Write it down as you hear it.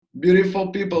Beautiful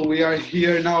people, we are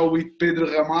here now with Pedro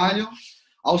Ramalho,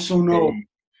 also known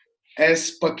Okay.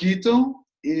 as Paquito,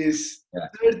 is Yeah.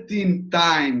 13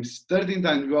 times,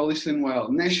 you are listening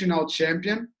well, national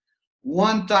champion,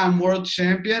 one-time world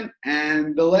champion,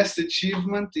 and the last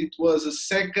achievement, it was a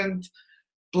second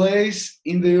place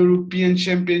in the European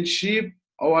Championship.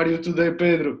 How are you today,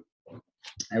 Pedro?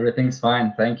 Everything's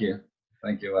fine. Thank you.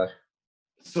 Thank you, Ash.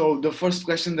 So the first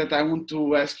question that I want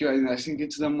to ask you, and I think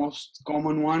it's the most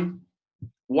common one,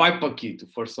 why Paquito,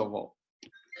 first of all?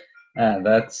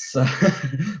 That's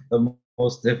the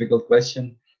most difficult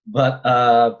question. But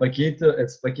Paquito,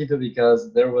 it's Paquito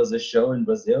because there was a show in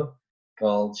Brazil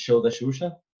called Show da Xuxa.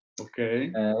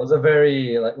 Okay. It was a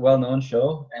very well-known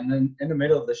show, and then in the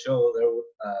middle of the show, there were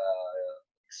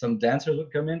some dancers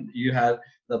would come in. You had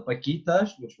the Paquitas,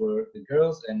 which were the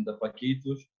girls, and the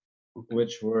Paquitos,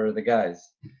 which were the guys.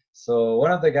 So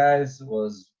one of the guys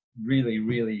was really,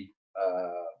 really.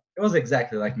 It was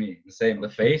exactly like me, the same, the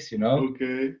face,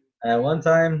 Okay. And one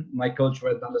time, my coach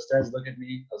went down the stairs, looked at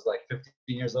me. I was like 15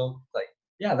 years old. Like,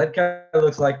 yeah, that guy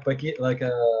looks like like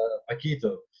a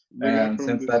Paquito. The guy And from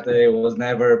since the that day, it was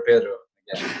never Pedro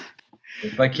again.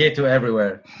 It's Paquito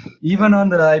everywhere. Even on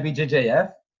the IBJJF,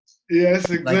 Yes,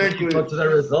 like when you exactly. go to the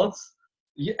results,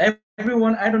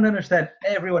 everyone, I don't understand.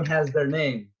 Everyone has their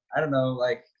name. I don't know,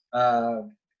 like, uh,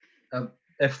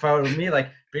 if for me, like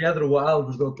Pedro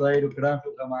Alves, Goteiro,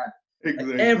 Cranfield, Ramalho, like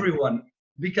Exactly. everyone,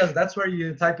 because that's where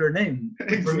you type your name. But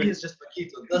for me, Exactly. it's just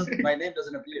Paquito. My name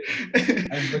doesn't appear.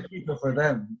 I'm Paquito for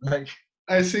them. Like,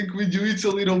 I think with you it's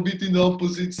a little bit in the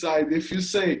opposite side. If you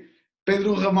say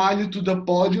Pedro Ramalho to the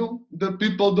podium, the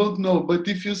people don't know. But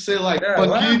if you say like yeah,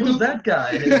 wow, who's Paquito, that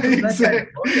guy? yeah, Who's that guy in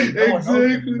the podium? No one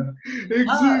knows him. exactly,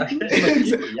 Ah,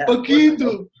 exactly, okay, Paquito. Yeah, of course I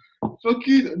know. Paquito,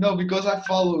 Paquito. No, because I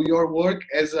follow your work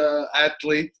as an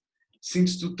athlete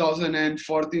since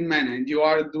 2014, man, and you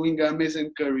are doing an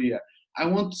amazing career. I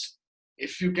want,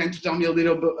 if you can tell me a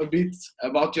bit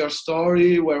about your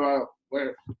story. Where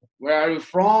are you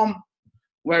from?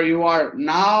 Where you are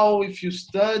now? If you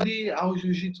study, how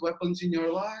jiu-jitsu happens in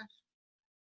your life?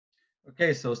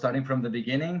 Okay, so starting from the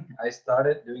beginning, I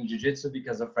started doing jiu-jitsu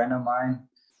because a friend of mine,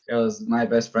 it was my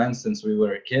best friend since we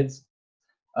were kids.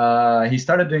 He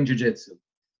started doing jiu-jitsu,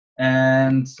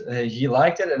 and he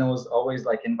liked it, and it was always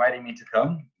like inviting me to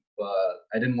come, but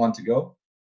I didn't want to go.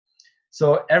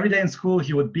 So every day in school,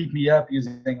 he would beat me up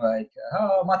using like,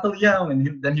 oh, Mataleão,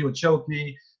 and then he would choke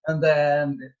me. And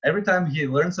then every time he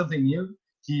learned something new,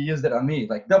 he used it on me,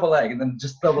 like double leg, and then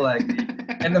just double leg me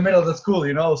in the middle of the school,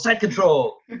 side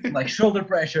control, like shoulder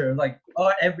pressure, like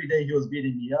every day he was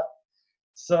beating me up.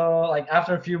 So like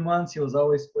after a few months, he was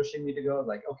always pushing me to go,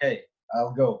 like, okay,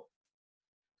 I'll go.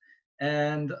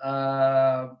 And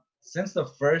since the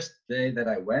first day that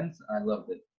I went, I loved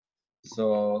it.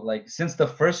 So like since the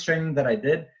first training that I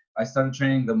did, I started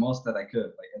training the most that I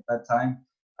could. Like at that time,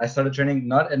 I started training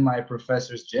not in my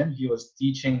professor's gym. He was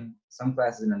teaching some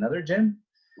classes in another gym.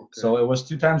 So Okay. it was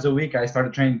 2 times a week. I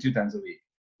started training 2 times a week.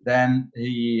 Then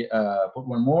he put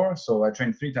one more, so I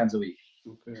trained 3 times a week.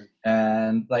 Okay.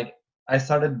 And like I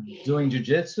started doing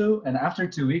jujitsu, and after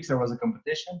 2 weeks there was a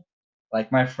competition.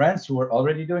 Like my friends who were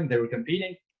already doing, they were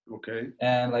competing, Okay.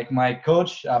 and like my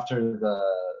coach after the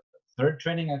third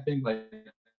training, I think, like,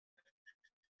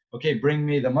 okay, bring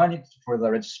me the money for the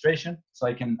registration so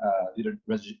I can do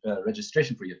the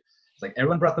registration for you. It's like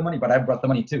everyone brought the money, but I brought the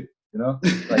money too.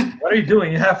 Like, what are you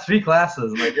doing? You have 3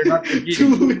 classes. Like, you're not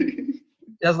competing. Two.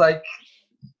 I was like,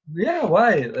 yeah,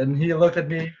 why? And he looked at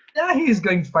me. Yeah, he's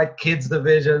going to fight kids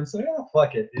division. So yeah,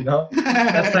 fuck it.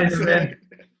 Let's sign him in.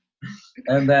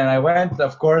 And then I went.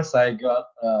 Of course, I got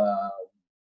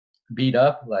beat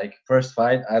up. Like first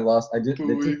fight, I lost. I Two did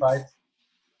two weeks. fights.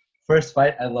 First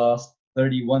fight, I lost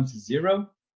 31-0.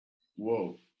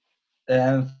 Whoa.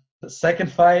 And the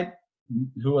second fight,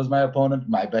 who was my opponent?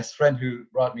 My best friend who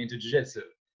brought me into jiu-jitsu.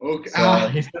 Okay. So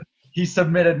he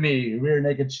submitted me rear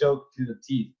naked choke to the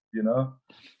teeth.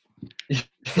 It's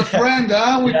a friend,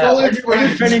 huh? We Yeah, call it when you're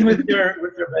friends. training with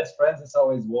your best friends, it's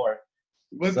always war.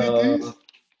 But it is. So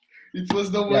It was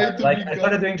the yeah, way to like I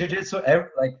started become. doing jiu-jitsu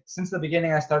like since the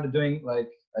beginning. I started doing like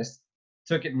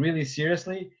took it really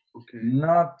seriously, Okay.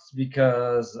 not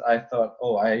because I thought,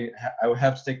 oh, I would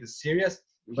have to take this serious,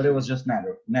 but it Okay. was just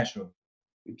natural,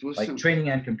 It was like some. training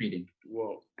and competing.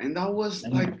 Whoa. And that was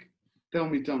And like. Tell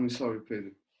me. Sorry,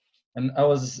 Pedro.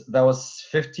 that was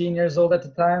 15 years old at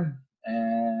the time,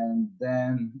 and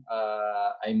then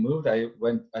I moved.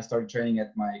 I started training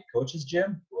at my coach's gym.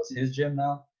 It was his gym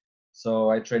now, so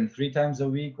I trained 3 times a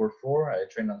week or four. I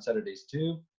trained on Saturdays too.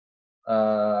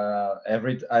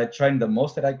 I trained the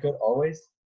most that I could always.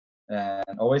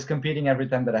 and always competing every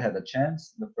time that I had a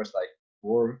chance. The first like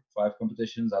 4 5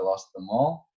 competitions, I lost them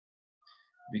all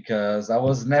because I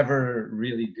was never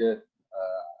really good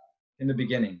in the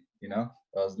beginning. You know,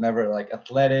 I was never like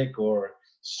athletic or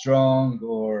strong,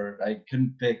 or I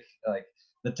couldn't pick like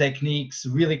the techniques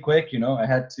really quick. You know, I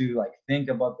had to like think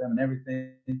about them and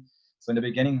everything. So in the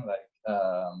beginning,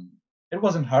 it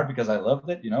wasn't hard because I loved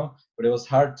it, you know, but it was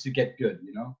hard to get good.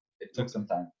 You know, it took some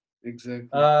time. Exactly.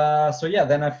 So yeah,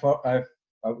 then I fought.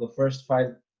 The first fight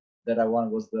that I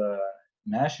won was the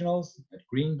nationals at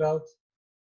green belt,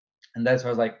 and that's why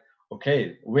I was like,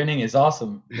 okay, winning is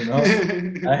awesome. You know,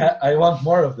 I want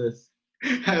more of this.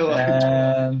 I like.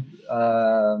 And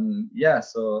yeah,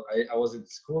 so I was in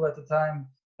school at the time.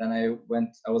 Then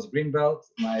I was green belt.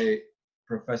 My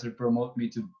professor promoted me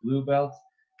to blue belt,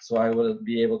 so I would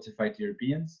be able to fight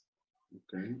Europeans.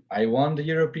 Okay. I won the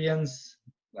Europeans.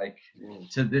 Like Wow.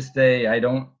 to this day, I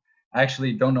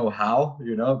actually don't know how,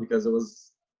 you know, because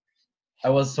I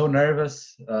was so nervous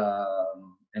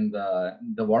in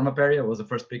the warm up area. It was the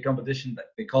first big competition.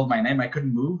 They called my name. I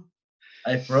couldn't move.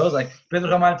 I froze. Like Pedro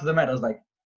Ramalho to the mat. I was like,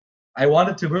 I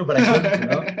wanted to move, but I couldn't, you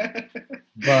know.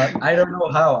 But I don't know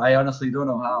how. I honestly don't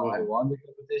know how. I Wow. won the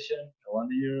competition. I won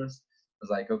the Euros. I was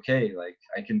like, okay, like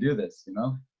I can do this, you know.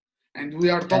 And we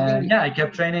are And talking. yeah, I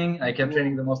kept training. I kept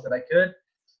training Wow. the most that I could.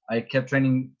 I kept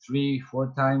training 3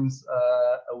 4 times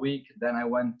a week. Then I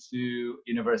went to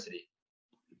university.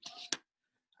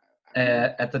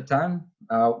 At the time,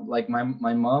 like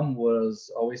my mom was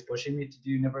always pushing me to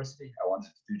do university. I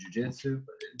wanted to do jujitsu,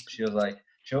 but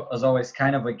she was always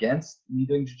kind of against me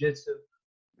doing jujitsu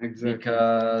Exactly.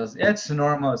 because yeah, it's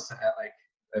normal. It's, like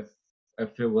if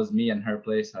if it was me in her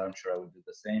place, I'm sure I would do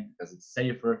the same because it's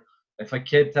safer. If a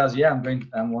kid tells you, "Yeah,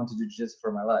 I want to do jiu-jitsu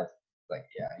for my life," like,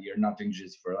 yeah, you're not doing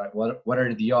jiu-jitsu for life. What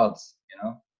are the odds, you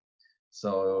know?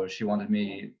 So she wanted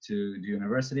me to do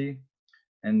university,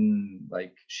 and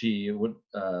like she would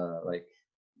like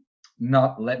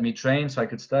not let me train so I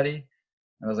could study.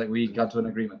 I was like, we got to an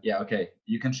agreement. Yeah, okay,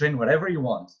 you can train whatever you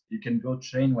want. You can go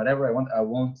train whatever I want. I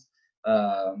won't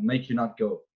make you not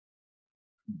go,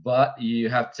 but you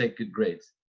have to take good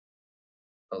grades.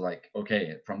 I was like,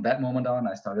 okay. From that moment on,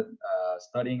 I started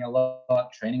studying a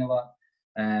lot, training a lot.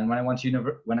 And when I went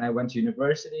to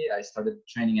university, I started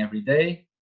training every day,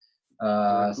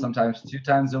 Very good. sometimes 2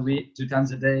 times a week, 2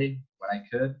 times a day when I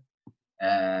could.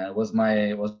 And it was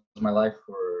my life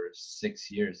for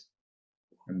 6 years.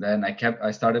 And then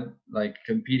I started like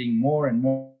competing more and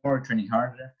more, training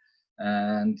harder.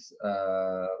 And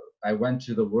I went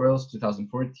to the Worlds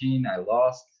 2014. I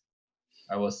lost.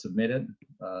 I was submitted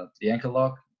to the ankle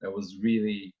lock. That was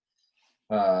really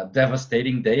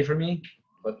devastating day for me.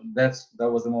 But that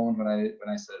was the moment when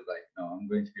I said like, no, I'm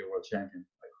going to be a world champion.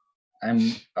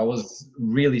 Like, I was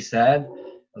really sad.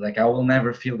 Like I will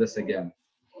never feel this again,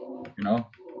 you know.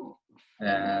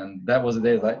 And that was the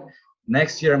day like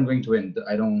next year I'm going to win.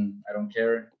 I don't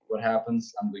care what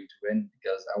happens. I'm going to win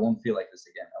because I won't feel like this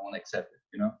again. I won't accept it,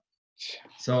 you know.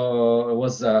 So it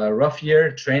was a rough year,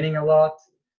 training a lot.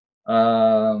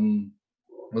 Um,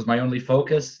 was my only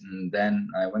focus, and then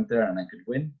I went there and I could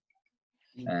win.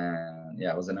 And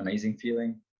yeah, it was an amazing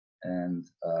feeling. And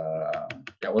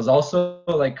it was also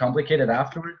like complicated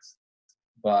afterwards,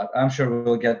 but I'm sure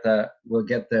we'll get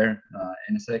there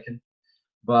in a second.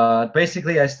 But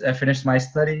basically, I finished my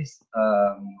studies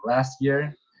last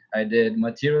year. I did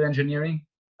material engineering.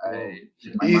 I Wow.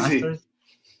 did my Easy. master's.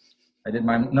 I did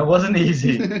my no, it wasn't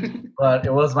easy, but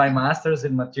it was my master's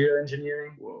in material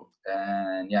engineering. Wow.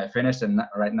 And yeah, I finished, and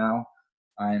right now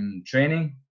I'm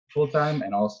training full time,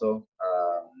 and also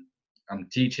I'm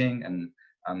teaching, and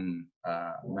I'm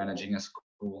managing a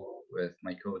school with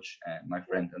my coach and my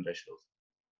friend Andre Schultz.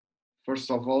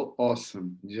 First of all,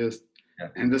 awesome. Just Yeah.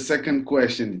 and the second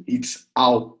question, it's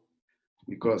how,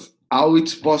 because how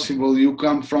it's possible you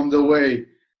come from the way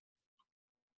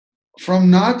from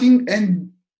nothing and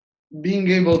being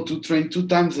able to train 2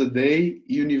 times a day,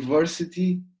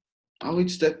 university. How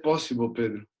is that possible,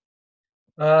 Pedro?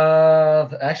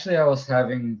 Actually, I was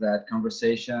having that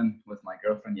conversation with my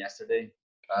girlfriend yesterday.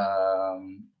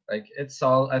 Like it's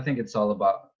all, I think it's all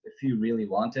about if you really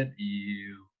want it,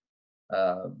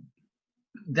 uh,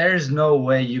 there's no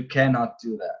way you cannot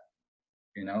do that,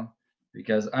 you know,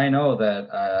 because I know that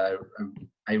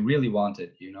I really want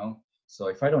it, you know. So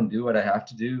if I don't do what I have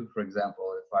to do, for example,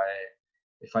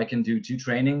 if I can do 2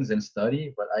 trainings and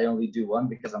study, but I only do one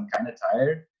because I'm kind of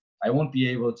tired, I won't be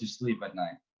able to sleep at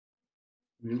night,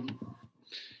 Mm.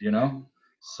 you know.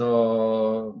 So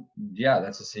yeah,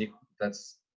 that's a secret. That's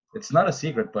It's not a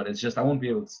secret, but it's just I won't be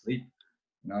able to sleep,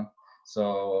 you know. So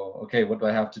okay, what do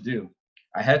I have to do?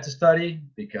 I had to study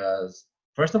because,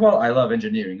 first of all, I love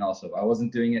engineering also. I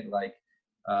wasn't doing it like,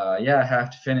 yeah, I have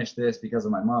to finish this because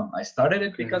of my mom. I started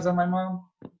it Okay. because of my mom,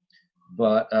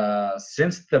 but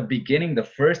since the beginning, the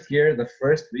first year, the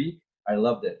first week, I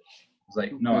loved it. I was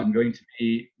like, no, Okay. I'm going to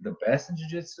be the best in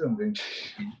jiu-jitsu. I'm going to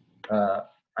be,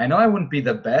 I know I wouldn't be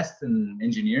the best in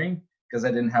engineering because I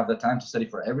didn't have the time to study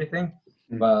for everything,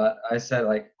 but I said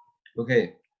like,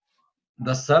 okay,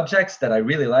 the subjects that I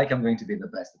really like, I'm going to be the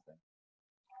best at them,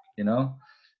 you know?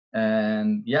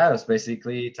 And yeah, it's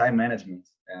basically time management.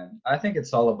 And I think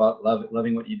it's all about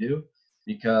loving what you do,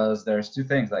 because there's two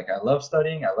things. Like, I love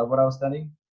studying. I love what I was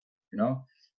studying, you know?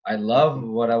 I love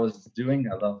what I was doing.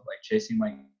 I love like chasing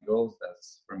my goals.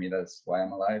 That's, for me, that's why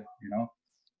I'm alive, you know?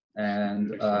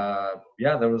 And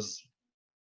yeah, there was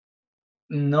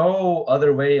no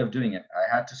other way of doing it.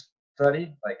 I had to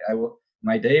study. Like,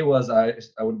 my day was, I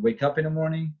would wake up in the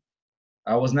morning.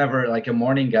 I was never like a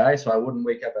morning guy, so I wouldn't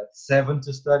wake up at 7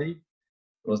 to study.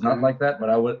 It was not like that, but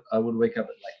I would wake up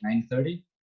at like 9:30,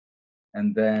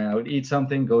 and then I would eat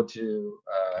something, go to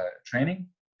training.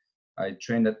 I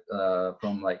trained at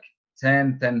from like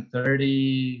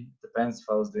 10:30, depends if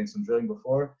I was doing some drilling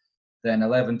before. Then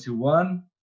 11 to 1,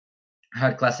 I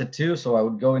had class at 2, so I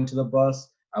would go into the bus.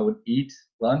 I would eat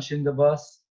lunch in the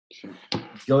bus,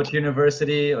 go to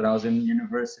university. When I was in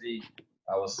university,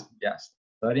 I was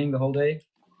studying the whole day,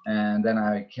 and then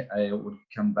I would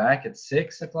come back at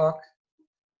 6 o'clock,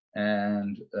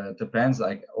 and depends,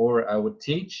 like, or I would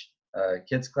teach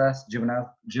kids class,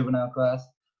 juvenile class,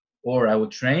 or I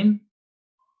would train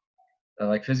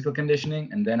like physical conditioning,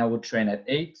 and then I would train at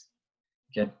 8,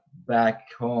 get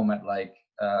back home at like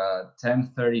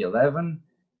 10:30, 11,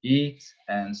 eat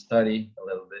and study a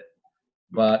little bit.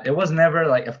 But it was never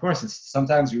like, of course, it's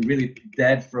sometimes you're really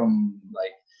dead from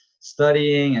like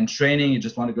studying and training, you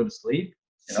just want to go to sleep,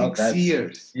 you know. 6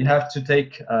 years. You have to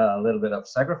take a little bit of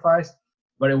sacrifice,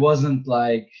 but it wasn't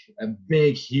like a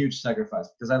big huge sacrifice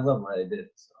because I love what I did.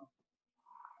 So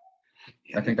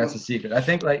I think that's a secret. I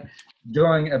think like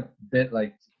going a bit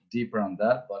like deeper on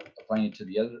that, but applying it to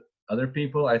the other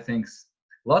people, I think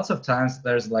lots of times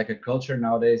there's like a culture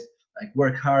nowadays, like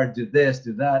work hard, do this,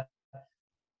 do that.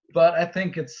 But I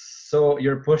think it's so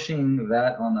you're pushing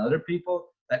that on other people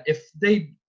that if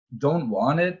they don't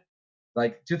want it,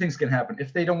 like, two things can happen.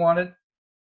 If they don't want it,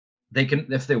 they can,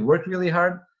 if they work really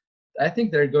hard, I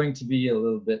think they're going to be a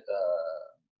little bit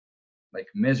like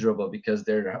miserable because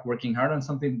they're working hard on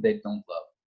something they don't love.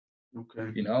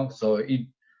 Okay. You know, so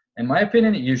in my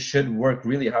opinion, you should work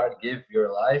really hard, give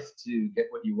your life to get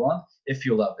what you want if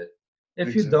you love it.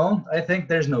 If you don't, I think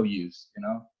there's no use, you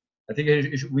know. I think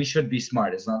we should be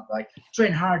smart. It's not like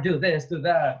train hard, do this, do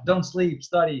that, don't sleep,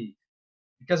 study,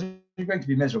 because you're going to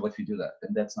be miserable if you do that,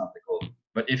 and that's not the goal.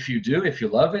 But if you do, if you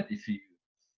love it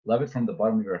from the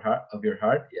bottom of your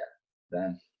heart, yeah,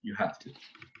 then you have to.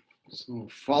 So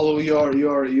follow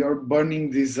your burning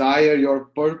desire, your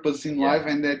purpose in life,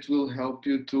 and that will help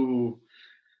you to.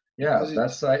 Yeah,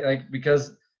 that's like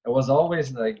because it was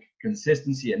always like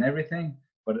consistency and everything,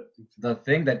 but the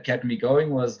thing that kept me going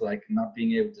was like not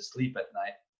being able to sleep at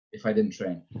night if I didn't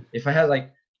train. If I had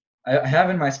like, I have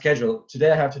in my schedule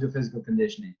today I have to do physical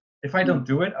conditioning. If I don't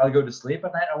do it, I'll go to sleep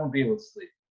at night. I won't be able to sleep.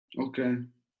 Okay.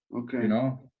 You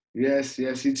know. Yes,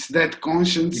 it's that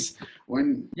conscience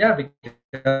when. Yeah,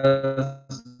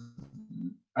 because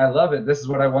I love it. This is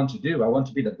what I want to do. I want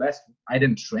to be the best. I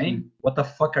didn't train. What the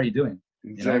fuck are you doing?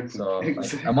 Exactly. You know?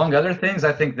 So like, among other things,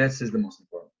 I think this is the most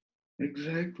important.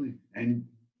 Exactly. And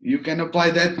you can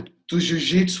apply that to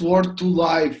jiu-jitsu or to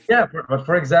life. Yeah, but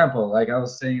for example, like I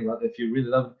was saying about if you really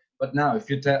love, but now if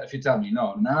you tell me,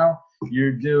 no, now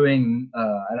you're doing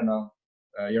I don't know,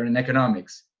 you're in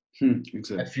economics.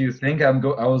 Exactly. If you think I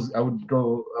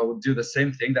would do the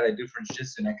same thing that I do for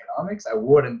jiu-jitsu in economics, I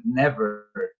wouldn't, never.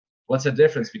 What's the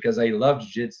difference? Because I love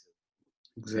jiu-jitsu.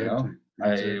 Exactly. You know,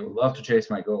 I love to chase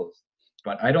my goals,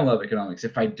 but I don't love economics.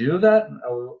 If I do that,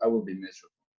 I will be miserable.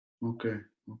 Okay.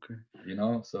 You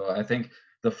know, so I think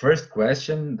the first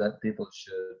question that people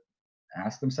should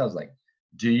ask themselves, like,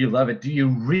 do you love it? Do you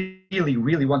really,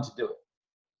 really want to do it?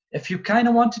 If you kind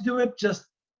of want to do it, just,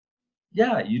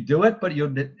 yeah, you do it, but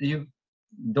you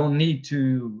don't need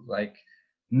to like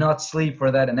not sleep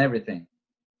for that and everything.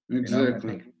 Exactly. You know? I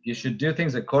think you should do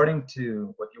things according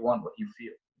to what you want, what you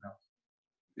feel. You know?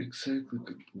 Exactly.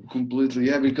 Completely.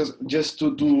 Yeah, because just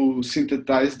to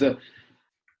synthesize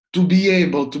to be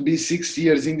able to be 6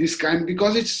 years in this kind,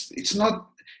 because it's not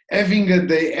having a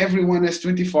day, everyone has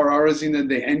 24 hours in a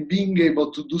day, and being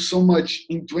able to do so much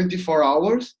in 24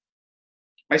 hours,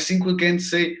 I think we can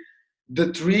say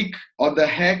the trick or the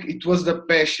hack, it was the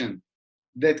passion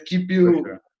that keep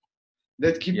you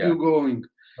that keep Yeah, you going.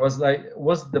 was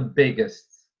the biggest.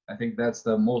 I think that's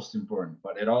the most important.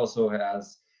 But it also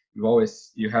has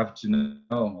you have to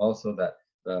know also that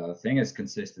the thing is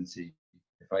consistency.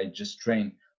 If I just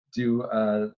do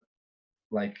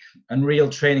like unreal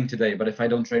training today, but if I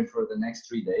don't train for the next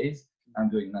 3 days, I'm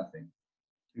doing nothing.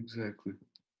 Exactly.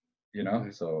 You know,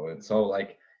 Exactly. so it's all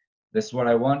like, this is what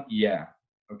I want. Yeah,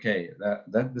 okay,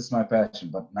 this is my passion.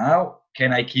 But now,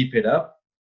 can I keep it up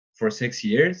for 6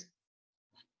 years?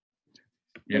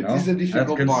 You That is know, the that difficult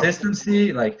part.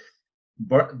 consistency, like,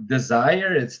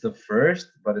 desire, it's the first,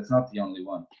 but it's not the only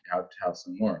one. You have to have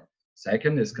some more.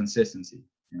 Second is consistency.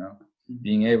 You know,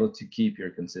 being able to keep your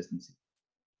consistency.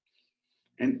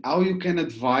 And how you can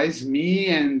advise me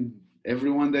and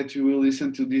everyone that you will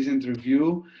listen to this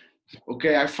interview.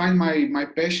 Okay, I find my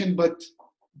passion, but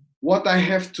what I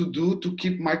have to do to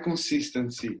keep my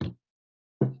consistency.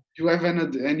 Do you have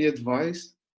any advice?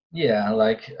 Yeah,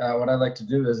 like, what I like to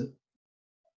do is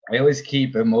I always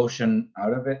keep emotion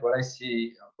out of it. What I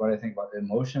think about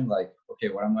emotion, like, okay,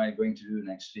 what am I going to do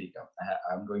next week?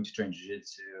 I'm going to train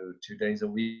jiu-jitsu 2 days a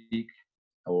week,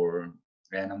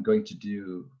 and I'm going to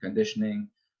do conditioning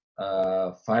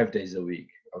 5 days a week.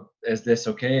 Is this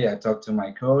okay? I talk to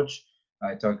my coach.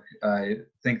 I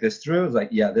think this through. Like,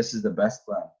 yeah, this is the best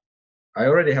plan. I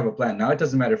already have a plan. Now it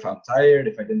doesn't matter if I'm tired,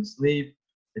 if I didn't sleep,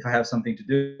 if I have something to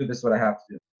do. This is what I have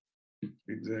to do.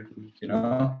 Exactly. You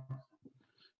know.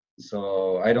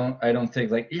 So I don't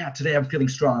think like, yeah, today I'm feeling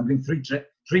strong. I'm doing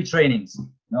three trainings.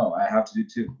 No, I have to do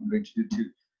two. I'm going to do two.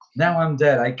 Now I'm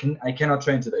dead. I cannot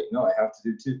train today. No, I have to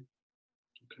do two.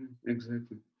 Okay,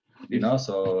 exactly. You know,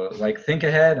 so like, think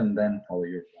ahead and then follow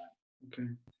your plan. Okay.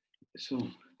 So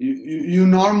you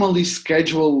normally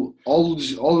schedule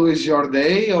always your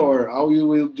day, or how you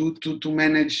will do to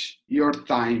manage your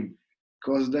time?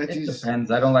 Because that It is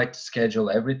depends. I don't like to schedule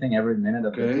everything every minute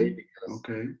of the day, okay. because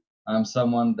Okay. I'm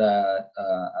someone that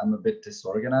I'm a bit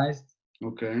disorganized.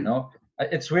 Okay. You know,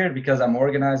 it's weird because I'm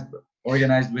organized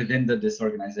within the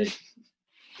disorganization.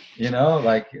 You know,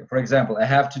 like, for example,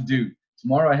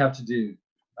 tomorrow I have to do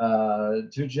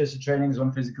two jiu-jitsu trainings,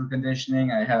 one physical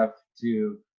conditioning. I have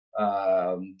to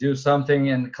do something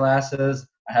in classes.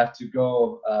 I have to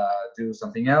go do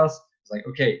something else. It's like,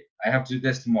 okay, I have to do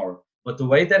this tomorrow, but the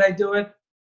way that I do it,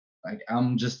 like,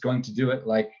 I'm just going to do it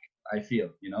like I feel,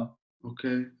 you know.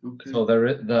 Okay. Okay. So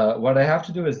the what I have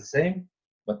to do is the same,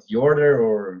 but the order,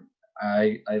 or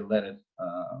I let it.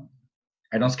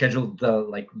 I don't schedule the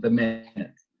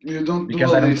minute, You don't do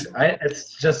because a I don't. list.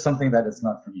 It's just something that it's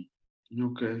not for me.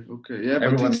 Okay. Okay. Yeah, but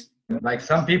Everyone, it's like,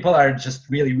 some people are just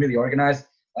really really organized.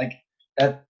 Like,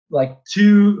 at like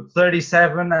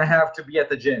 2:37, I have to be at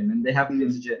the gym, and they have to be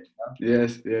at the mm, gym. You know?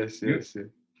 yes. Yes. You Yes. Yes.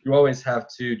 you always have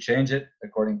to change it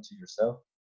according to yourself.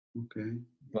 Okay.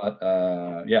 But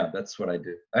yeah, that's what I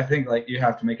do. I think, like, you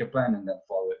have to make a plan and then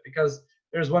follow it, because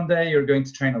there's one day you're going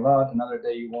to train a lot, another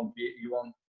day you don't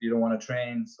want to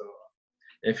train. So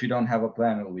if you don't have a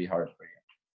plan, it'll be hard for you.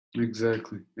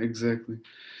 Exactly. Exactly.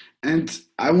 And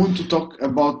I want to talk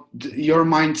about your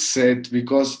mindset,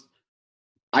 because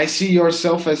I see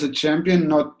yourself as a champion,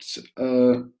 not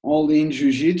only in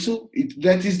jiu-jitsu.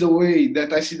 That is the way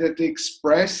that I see that they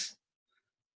express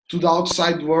to the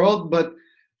outside world. But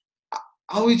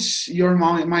how is your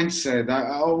mindset?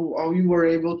 How you were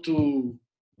able to,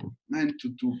 man,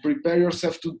 to prepare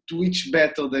yourself to each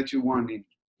battle that you won in,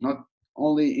 not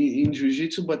only in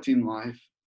jiu-jitsu but in life.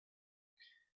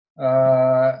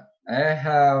 I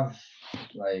have,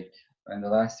 like, in the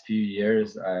last few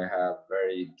years, I have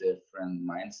very different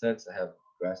mindsets. I have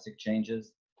drastic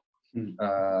changes. Hmm.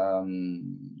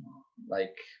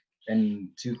 Like, in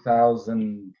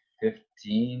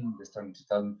 2015, this time in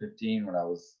 2015, when I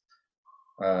was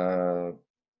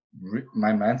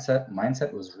my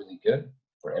mindset was really good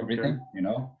for Okay. everything, you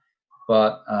know.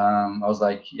 But I was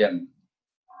like, yeah,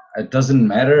 it doesn't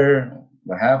matter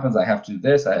what happens. I have to do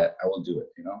this. I will do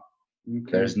it. You know,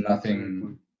 Okay. there's nothing.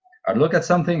 Exactly. I'd look at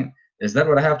something. Is that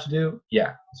what I have to do?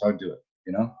 Yeah, so I'll do it.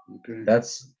 You know, Okay. that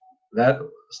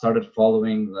started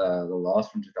following the laws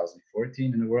from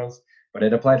 2014 in the worlds, but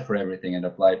it applied for everything. It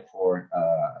applied for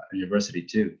university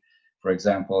too. For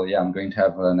example, yeah, I'm going to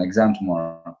have an exam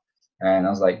tomorrow, and I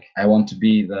was like, I want to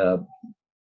be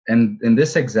and in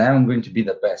this exam, I'm going to be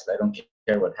the best. I don't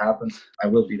care what happens. I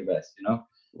will be the best. You know.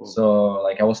 Whoa. So,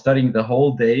 like, I was studying the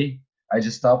whole day. I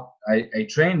just stopped. I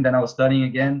trained, then I was studying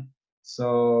again.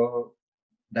 So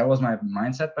that was my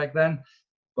mindset back then.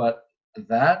 But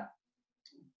that,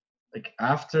 like,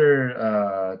 after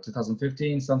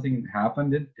 2015, something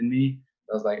happened in me.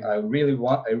 I was like, I really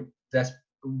want.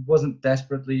 Wasn't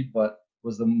desperately, but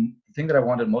was the thing that I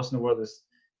wanted most in the world is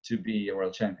to be a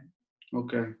world champion.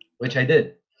 Okay. which I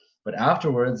did. But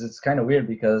afterwards, it's kind of weird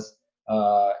because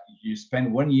you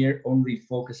spend 1 year only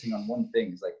focusing on one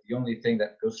thing. It's like the only thing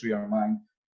that goes through your mind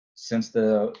since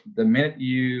the minute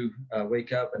you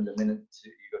wake up and the minute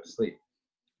you go to sleep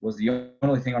was the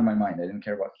only thing on my mind. I didn't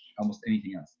care about almost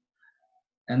anything else.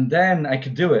 And then I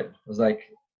could do it. I was like,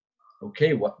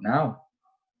 okay, what now?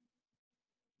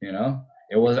 You know,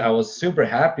 I was super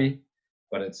happy,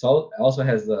 but it's also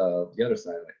has the other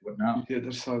side. Like, what now? The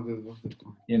other side of the coin.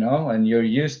 You know, and you're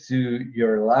used to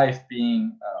your life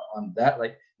being on that.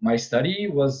 Like my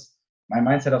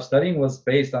mindset of studying was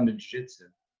based on the jiu-jitsu.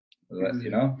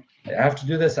 You know, I have to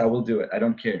do this, I will do it. I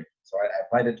don't care. So I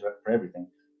applied it for everything.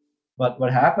 But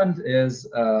what happened is,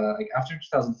 like after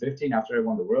 2015, after I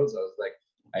won the worlds, I was like,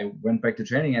 I went back to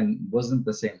training and it wasn't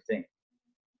the same thing.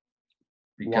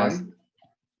 Why?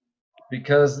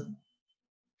 Because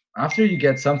after you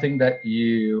get something that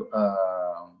you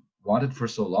wanted for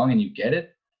so long and you get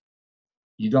it,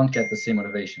 you don't get the same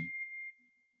motivation.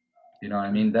 You know what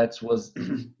I mean? That was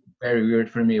very weird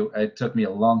for me. It took me a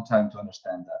long time to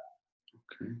understand that.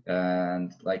 Okay.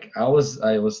 And like I was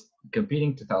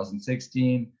competing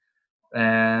 2016,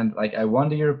 and like I won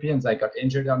the Europeans. I got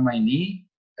injured on my knee.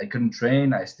 I couldn't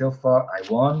train. I still fought. I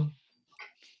won,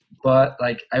 but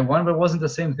like I won, but it wasn't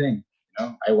the same thing. You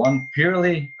know, I won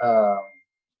purely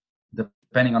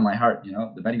depending on my heart. You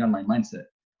know, depending on my mindset.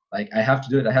 Like I have to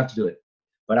do it. I have to do it.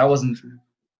 But I wasn't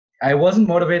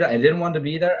motivated. I didn't want to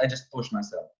be there. I just pushed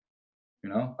myself. You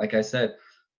know, like I said,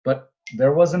 but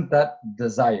there wasn't that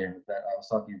desire that I was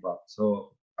talking about.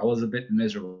 So I was a bit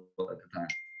miserable at the time.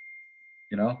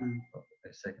 You know,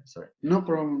 a second, sorry. No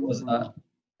problem. It No was problem.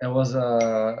 it was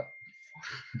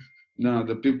No,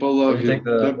 the people let love me you. take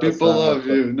The the people sound love off,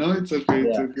 but you. No, it's okay.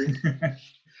 It's yeah. okay.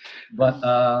 But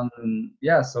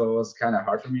yeah, so it was kind of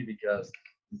hard for me because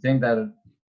the thing that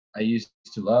I used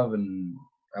to love and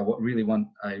I really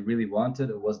wanted,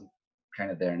 it wasn't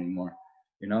kind of there anymore.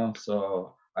 You know,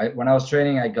 so when I was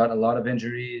training, I got a lot of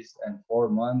injuries, and 4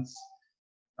 months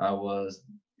I was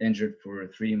injured for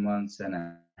 3 months and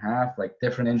a half, like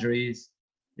different injuries,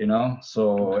 you know.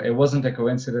 So it wasn't a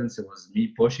coincidence. It was me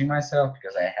pushing myself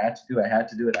because I had to do it, I had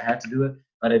to do it, I had to do it,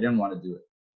 but I didn't want to do it.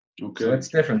 So Okay. it's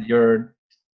different.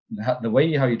 The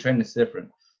way how you train is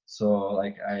different. So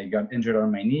like I got injured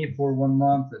on my knee for 1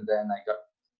 month, and then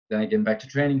I came back to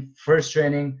training. First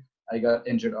training, I got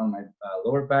injured on my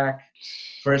lower back.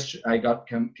 First, I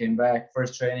came back.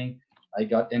 First training, I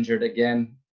got injured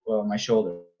again. Well, my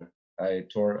shoulder. I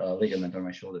tore a ligament on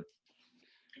my shoulder.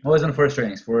 I was in the first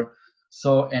trainings so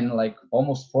in like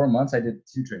almost 4 months, I did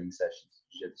 2 training sessions.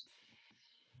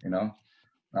 You know,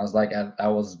 I was like I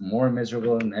was more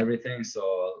miserable and everything. So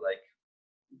like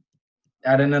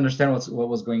I didn't understand what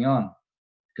was going on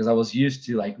because I was used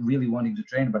to like really wanting to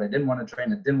train, but I didn't want to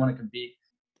train. I didn't want to compete,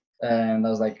 and I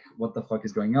was like, "What the fuck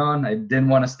is going on?" I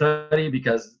didn't want to study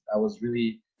because I was really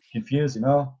confused, you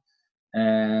know.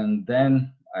 And then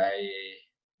I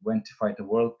went to fight the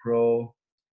World Pro,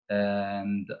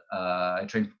 and I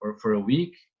trained for a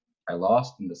week. I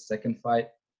lost in the second fight,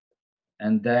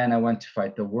 and then I went to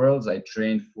fight the Worlds. I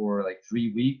trained for like 3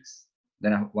 weeks.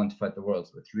 Then I went to fight the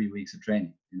Worlds with 3 weeks of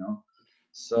training, you know.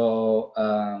 So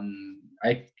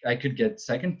I could get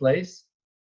second place.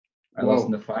 I lost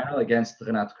in the final against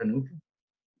Renato Canuto,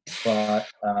 but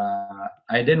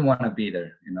I didn't want to be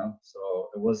there, you know. So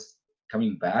it was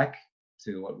coming back to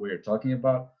what we were talking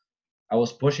about. I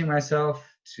was pushing myself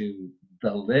to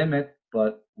the limit,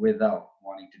 but without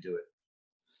wanting to do it.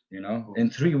 You know, in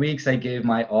 3 weeks, I gave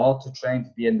my all to train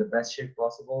to be in the best shape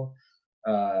possible,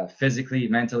 physically,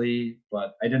 mentally,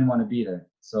 but I didn't want to be there.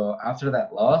 So after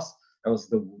that loss, that was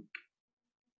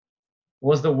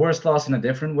the worst loss in a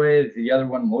different way. The other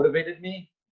one motivated me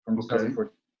from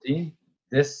 2014.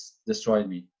 This destroyed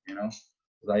me, you know,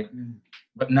 like,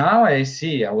 but now I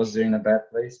see I was in a bad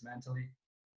place mentally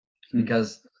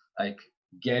because like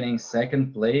getting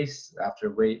second place after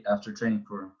training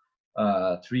for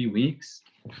 3 weeks,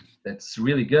 that's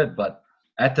really good. But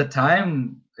at the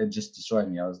time, it just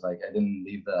destroyed me. I was like, I didn't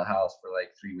leave the house for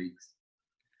like 3 weeks,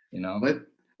 you know.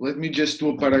 Let me just do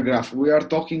a paragraph. We are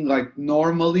talking like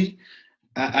normally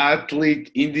an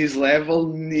athlete in this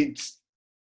level needs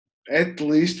at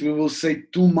least, we will say,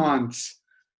 2 months.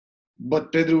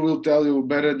 But Pedro will tell you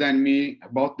better than me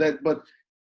about that. But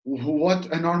what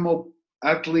a normal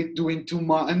athlete do in 2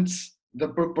 months, the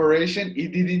preparation he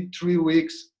did in 3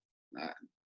 weeks.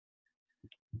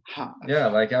 Yeah,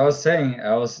 like I was saying,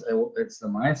 it's the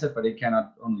mindset, but it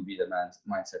cannot only be the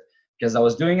mindset, because I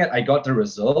was doing it, I got the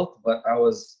result, but I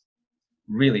was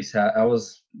really sad. I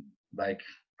was like,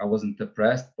 I wasn't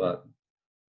depressed, but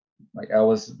Like I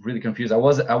was really confused. I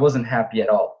wasn't happy at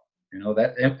all. You know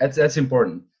that's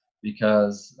important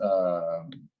because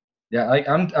yeah, like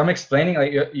I'm explaining,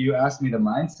 like you asked me the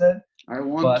mindset, I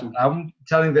want but to. I'm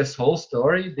telling this whole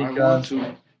story I want because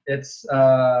to. it's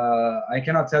I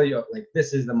cannot tell you like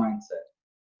this is the mindset,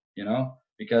 you know,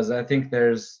 because I think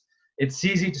it's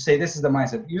easy to say this is the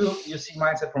mindset. You see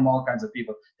mindset from all kinds of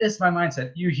people. This is my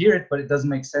mindset. You hear it, but it doesn't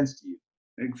make sense to you.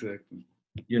 Exactly.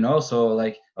 You know, so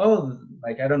like, oh,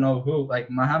 like I don't know who, like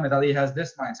Muhammad Ali has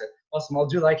this mindset. Awesome, I'll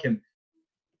do like him.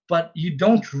 But you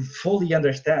don't fully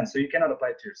understand, so you cannot apply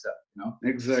it to yourself, you know.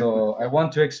 Exactly. So I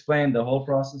want to explain the whole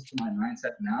process to my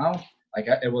mindset now. Like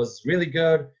it was really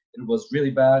good, it was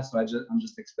really bad, so I'm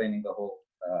just explaining the whole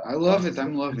I love it. process.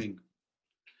 I'm loving.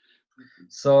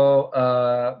 So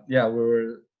yeah, we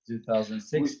were We,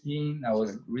 2016. I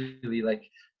was really like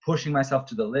pushing myself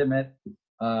to the limit.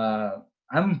 Uh,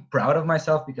 I'm proud of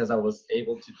myself because I was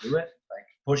able to do it, like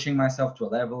pushing myself to a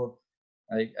level.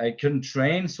 I couldn't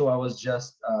train, so I was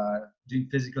just doing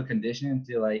physical conditioning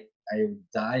until I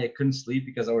die. I couldn't sleep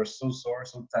because I was so sore,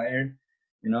 so tired,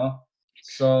 you know.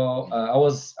 So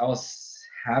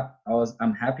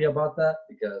I'm happy about that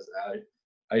because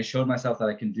I showed myself that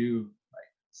I can do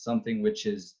something which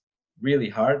is really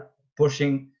hard,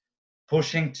 pushing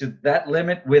to that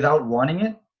limit without wanting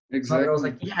it. It's not like I was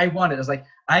exactly. like, yeah, I want it. It's like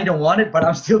I don't want it, but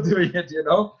I'm still doing it, you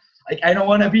know? Like I don't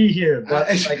want to be here, but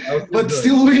like I'll still But do it.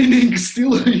 still winning.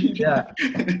 Still Yeah.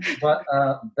 winning. But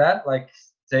that like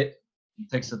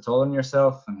takes a toll on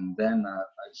yourself, and then I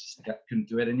just couldn't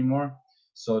do it anymore.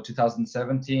 So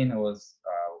 2017 was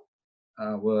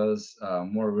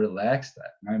more relaxed.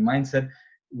 My mindset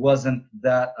wasn't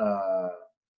that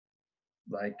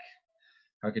like,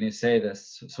 how can you say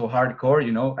this, so hardcore,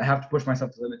 you know. I have to push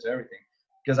myself to the limit to everything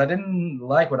because I didn't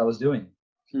like what I was doing,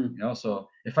 Hmm. you know. So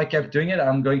if I kept doing it,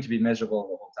 I'm going to be miserable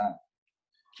the whole time.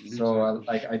 So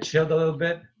Exactly. I chilled a little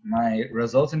bit. My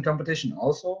results in competition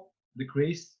also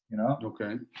decreased, you know,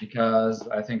 Okay. because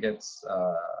I think it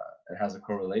has a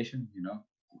correlation, you know.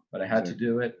 But I had to Exactly.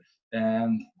 do it.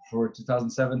 And for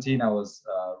 2017, I was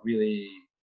really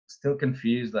still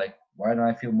confused. Like, why don't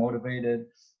I feel motivated?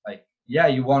 Like, yeah,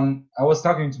 you won. I was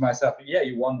talking to myself. Yeah,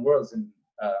 you won worlds in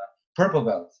purple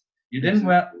belt. You didn't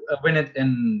Exactly. win it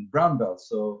in brown belt,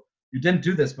 so you didn't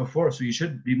do this before, so you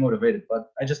should be motivated. But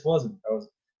I just wasn't. I was.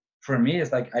 For me,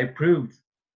 it's like I proved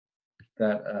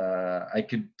that I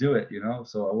could do it, you know.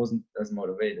 So I wasn't as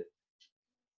motivated.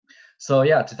 So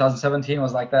yeah, 2017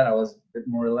 was like that. I was a bit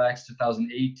more relaxed.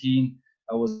 2018,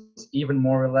 I was even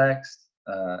more relaxed.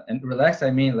 And relaxed,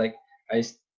 I mean like I,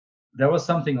 there was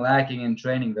something lacking in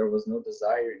training. There was no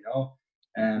desire, you know.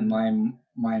 And Mhm.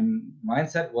 my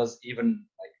mindset was even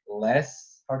like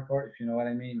less hardcore, if you know what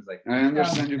I mean. It's like, I yeah, I'm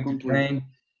understand just you going to completely. train.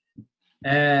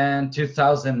 And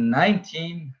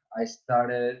 2019, I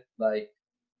started like,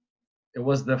 it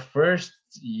was the first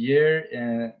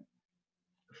year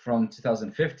from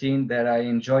 2015 that I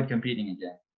enjoyed competing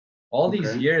again. All these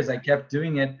Okay. years I kept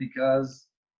doing it because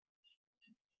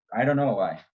I don't know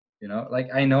why. You know, like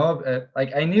I know,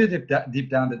 like I knew deep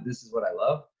down that this is what I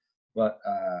love, but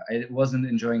I wasn't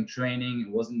enjoying training.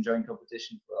 I wasn't enjoying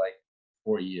competition for like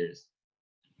 4 years.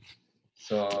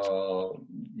 So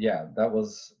yeah, that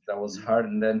was hard.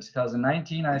 And then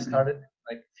 2019, I started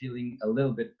like feeling a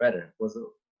little bit better. Was a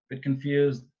bit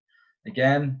confused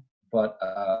again, but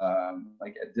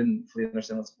like I didn't fully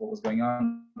understand what was going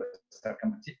on. But I started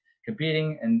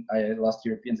competing, and I lost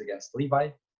Europeans against Levi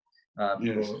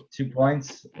Yes. for 2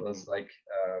 points. It was like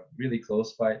a really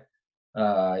close fight.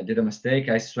 I did a mistake.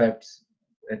 I swept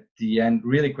at the end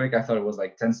really quick. I thought it was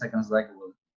like 10 seconds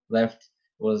left.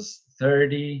 It was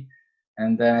 30,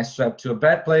 and then I swept to a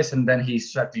bad place, and then he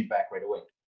swept me back right away.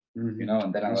 You know,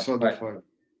 and then I I lost saw the the fight. fight.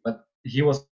 But he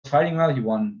was fighting well. He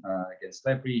won against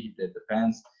Lepri. He did the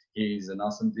pants. He's an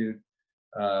awesome dude.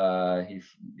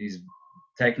 He's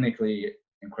technically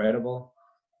incredible,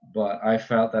 but I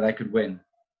felt that I could win.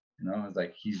 You know, it's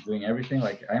like he's doing everything,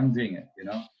 like I'm doing it. You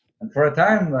know, and for a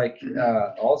time, like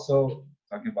also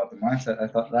talking about the mindset, I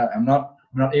thought that I'm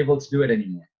not able to do it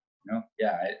anymore. You know,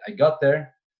 yeah, I got there,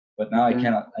 but now Okay.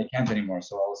 I can't anymore.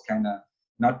 So I was kind of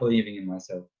not believing in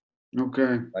myself.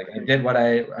 Okay. Like I did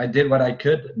what I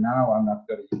could. Now I'm not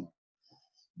good anymore.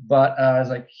 But I was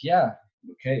like, yeah,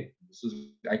 okay, this is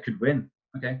I could win.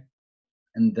 Okay,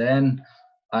 and then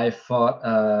I fought.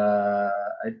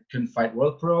 I couldn't fight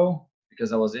World Pro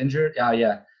because I was injured. Yeah,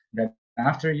 yeah. Then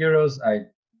after Euros, I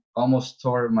almost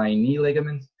tore my knee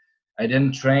ligament. I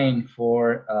didn't train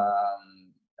for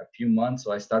a few months,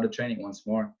 so I started training once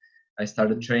more. I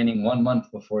started training 1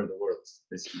 month before the Worlds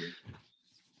this year.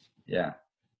 Yeah.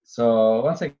 So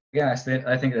once again,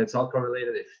 I think it's all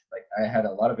correlated. If like I had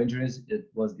a lot of injuries, it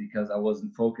was because I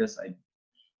wasn't focused.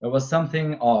 There was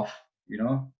something off, you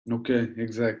know. Okay,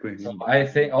 exactly. So I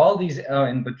think all these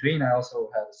in between, I also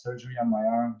had a surgery on my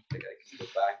arm. I think I can go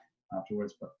back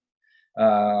afterwards, but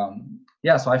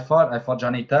yeah. So I fought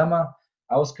Johnny Tama.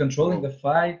 I was controlling Oh, the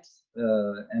fight,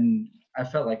 and I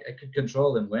felt like I could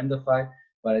control and win the fight,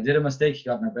 but I did a mistake. He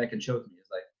got my back and choked me. It's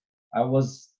like I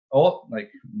was like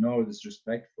no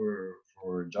disrespect for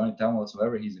Johnny Tama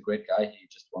whatsoever. He's a great guy. He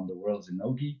just won the worlds in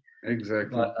Nogi,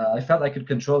 exactly. but I felt I could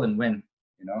control and win,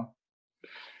 you know.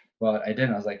 But I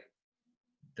didn't. I was like,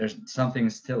 there's something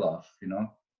still off, you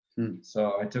know. Hmm.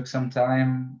 So I took some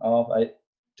time off.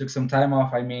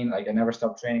 I mean, like I never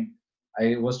stopped training.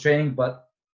 I was training, but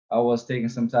I was taking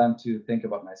some time to think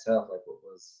about myself, like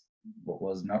what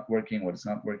was not working, what is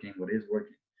not working, what is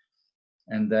working.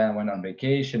 And then I went on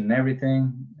vacation and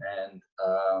everything. And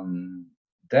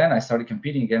then I started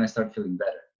competing again. I started feeling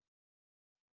better.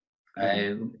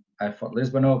 Okay. I fought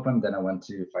Lisbon Open. Then I went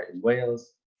to fight in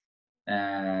Wales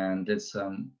and did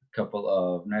some couple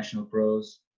of national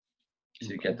pros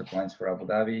to get the points for Abu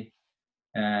Dhabi.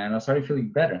 And I started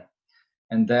feeling better.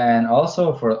 And then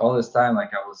also for all this time,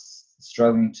 like I was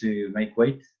struggling to make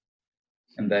weight.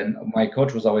 And then my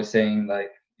coach was always saying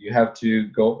like, you have to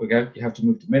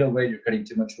move to middleweight. You're cutting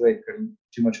too much weight.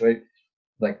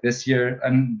 Like this year,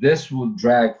 and this was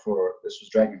dragging for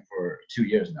 2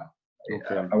 years now.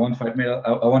 Okay. I want to fight middle.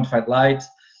 I want to fight light,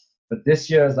 but this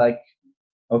year I was like,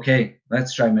 okay,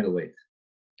 let's try middleweight.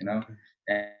 You know,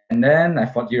 and then I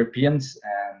fought Europeans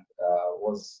and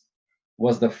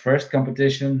was the first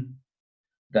competition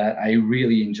that I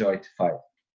really enjoyed to fight.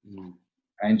 Mm.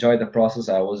 I enjoyed the process.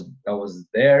 I was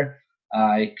there.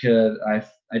 I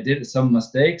did some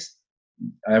mistakes.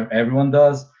 Everyone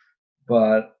does,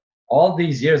 but all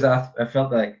these years I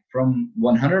felt like from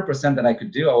 100% that I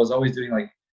could do, I was always doing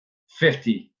like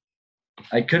 50.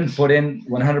 I couldn't put in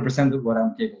 100% of what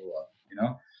I'm capable of, you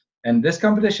know. And this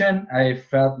competition, I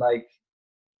felt like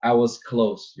I was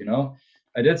close, you know.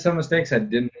 I did some mistakes. I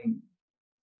didn't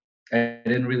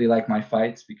really like my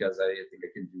fights because I think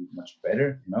I can do much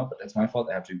better, you know. But that's my fault.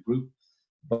 I have to improve.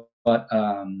 But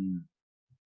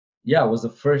yeah, it was the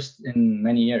first in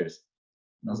many years.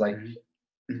 And I was like, Okay.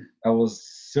 I was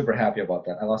super happy about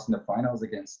that. I lost in the finals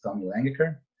against Tommy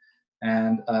Langaker,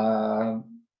 and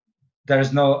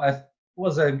there's no. It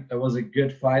was a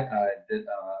good fight. I did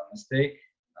a mistake,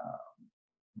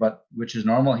 but which is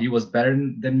normal. He was better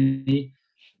than me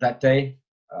that day,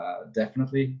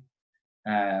 definitely.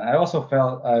 And I also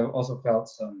felt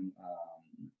some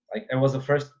like it was the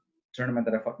first tournament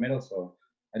that I fought middle, so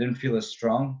I didn't feel as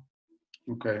strong,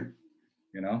 Okay.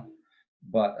 you know.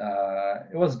 But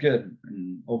it was good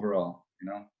overall, you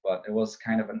know. But it was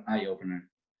kind of an eye opener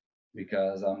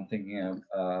because I'm thinking of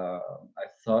I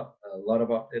thought a lot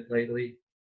about it lately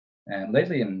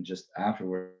and just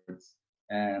afterwards.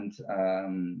 And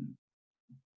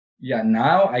yeah,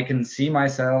 now I can see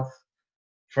myself.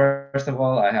 First of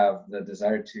all, I have the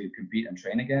desire to compete and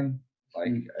train again, like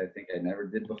Mm. I think I never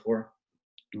did before.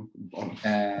 Oh,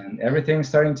 And everything's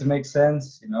starting to make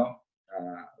sense, you know.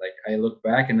 Like I look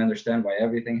back and understand why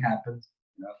everything happened.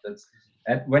 You know,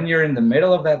 when you're in the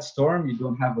middle of that storm, you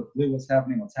don't have a clue what's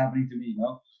happening to me, you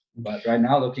know. But right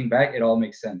now, looking back, it all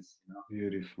makes sense, you know.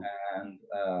 beautiful. And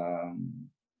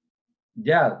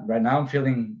yeah, right now I'm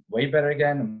feeling way better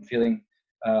again. I'm feeling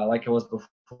like I was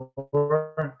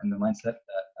before, and the mindset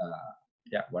that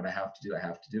yeah, what I have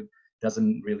to do.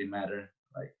 Doesn't really matter,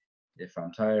 like if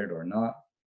I'm tired or not.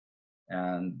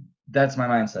 And that's my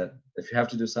mindset. If you have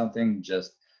to do something,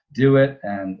 just do it.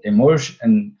 And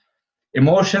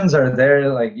emotions are there,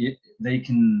 like they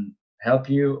can help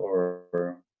you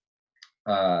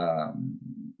um,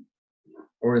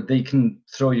 or they can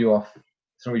throw you off,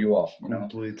 you know.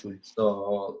 Completely.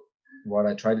 So what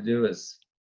I try to do is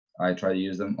I try to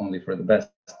use them only for the best,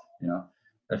 you know.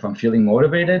 If I'm feeling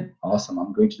motivated, awesome,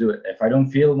 I'm going to do it. If I don't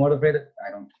feel motivated,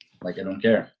 I don't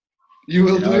care. You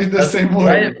will You do know, it the same why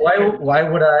way. why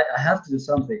would I have to do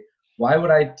something? Why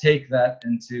would I take that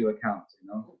into account, you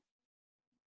know?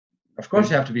 Of course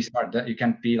you have to be smart. That you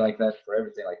can't be like that for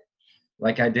everything.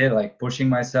 Like I did, like pushing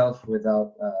myself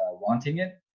without wanting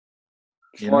it,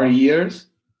 you 4 know,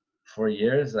 years. for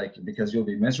years, like because you'll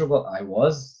be miserable. I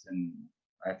was, and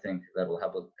I think that will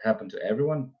happen to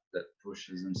everyone that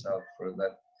pushes himself for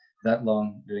that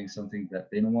long doing something that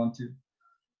they don't want to.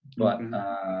 But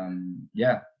Okay.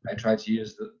 yeah, I try to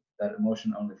use that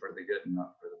emotion only for the good and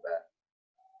not for the bad.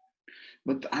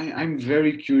 But I'm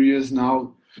very curious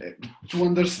now to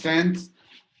understand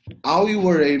how you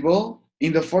were able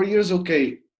in the 4 years.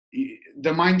 Okay,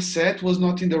 the mindset was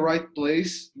not in the right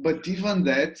place. But even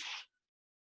that,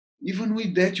 even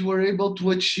with that, you were able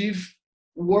to achieve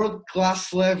world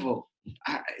class level.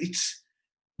 It's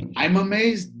I'm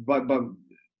amazed, but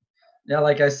Yeah,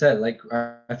 like I said, like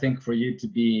I think for you to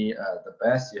be the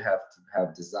best, you have to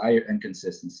have desire and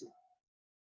consistency.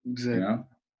 You exactly. know,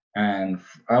 and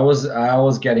I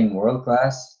was getting world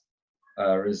class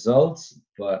results,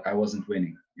 but I wasn't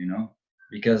winning. You know,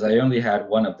 because I only had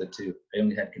one of the two. I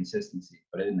only had consistency,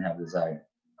 but I didn't have desire.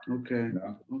 Okay, You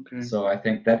know, okay, so I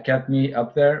think that kept me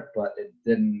up there, but it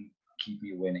didn't keep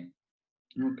me winning.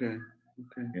 okay,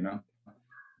 okay. You know,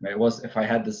 it was if I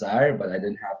had desire, but I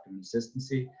didn't have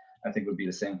consistency, I think it would be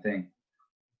the same thing.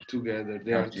 Together,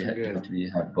 they You are have to you have together. to be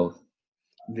have both.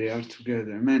 They are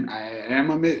together, man. I am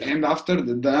amazed. And after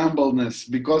the humbleness,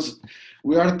 because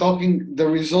we are talking, the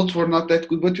results were not that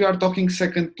good, but we are talking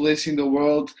second place in the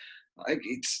world. Like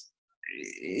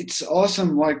it's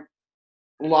awesome. Like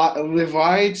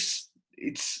Levi,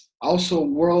 it's also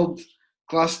world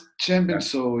class champion. Yeah.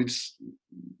 So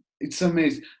it's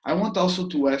amazing. I want also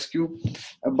to ask you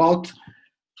about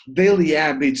daily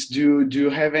habits. Do you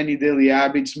have any daily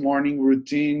habits, morning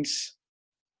routines,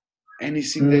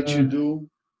 anything that you Mm, do?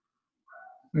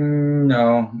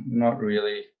 no, not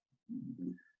really.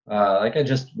 Like I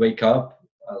just wake up.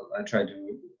 I try to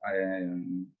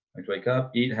I wake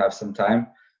up, eat, have some time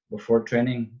before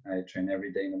training. I train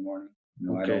every day in the morning. You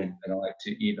know, Okay. I don't like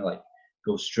to eat like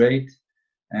go straight.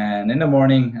 And in the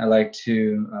morning, I like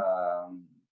to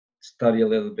study a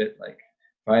little bit, like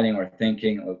fighting or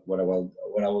thinking of what I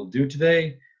will do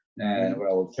today, and Okay. what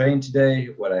I will train today,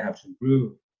 what I have to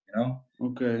improve. You know,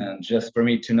 Okay. and just for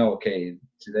me to know, okay,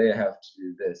 today I have to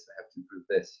do this, I have to improve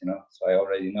this. You know, so I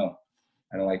already know.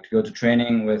 I don't like to go to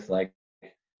training with like,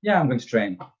 yeah, I'm going to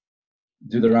train,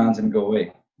 do the rounds Okay. and go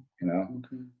away. You know,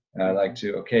 Okay. and I like Okay.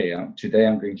 to, okay, today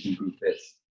I'm going to improve this.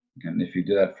 And if you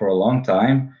do that for a long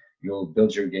time, you'll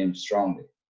build your game strongly.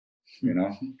 You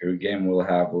know, your game will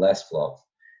have less flaws.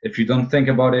 If you don't think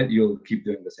about it, you'll keep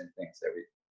doing the same things every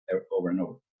over and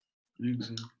over.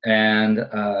 Exactly. And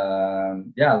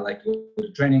yeah, like go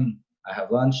to training, I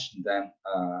have lunch, and then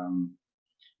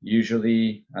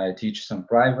usually I teach some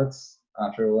privates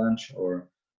after lunch, or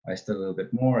I study a little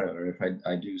bit more, or if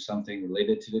I do something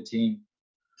related to the team.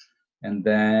 And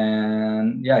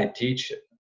then, yeah, I teach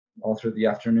all through the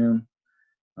afternoon,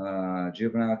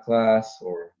 juvenile class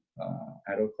or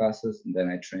adult classes, and then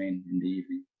I train in the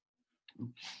evening.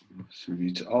 So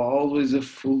it's always a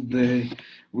full day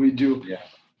with you. Yeah.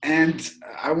 And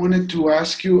I wanted to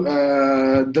ask you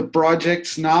the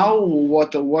projects now.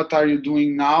 What are you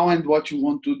doing now, and what you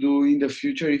want to do in the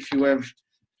future? If you have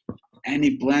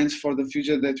any plans for the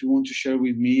future that you want to share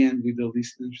with me and with the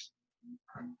listeners.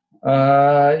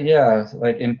 Yeah,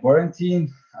 like in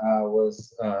quarantine, I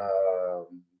was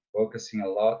focusing a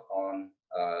lot on,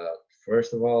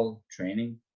 first of all,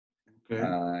 training, Okay.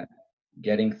 uh,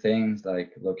 getting things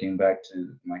like looking back to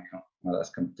my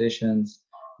last competitions,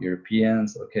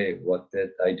 Europeans. Okay, what did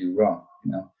I do wrong?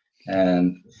 You know,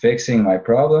 and fixing my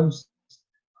problems,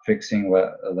 fixing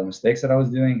what the mistakes that I was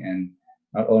doing, and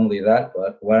not only that,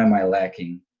 but what am I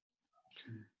lacking?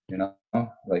 You know,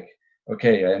 like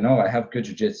okay, I know I have good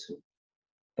jujitsu,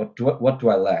 but what do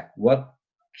I lack?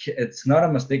 It's not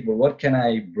a mistake, but what can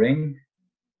I bring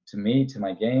to me, to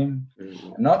my game?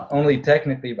 Okay. Not only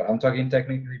technically, but I'm talking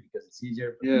technically because it's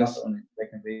easier, but not Yes. only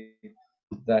technically,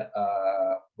 that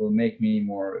will make me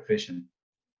more efficient,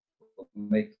 will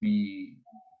make me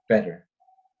better,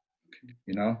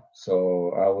 you know?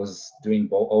 So I was doing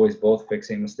always both,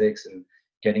 fixing mistakes and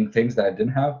getting things that I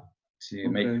didn't have to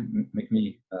Okay. make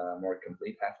me more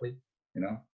complete athlete, you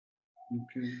know?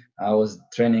 Okay. I was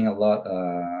training a lot,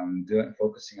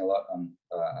 focusing a lot on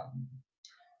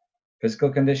physical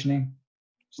conditioning,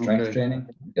 strength Okay. training,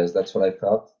 because that's what I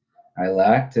felt I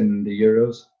lacked in the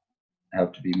Euros. I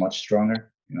have to be much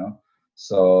stronger, you know.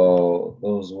 So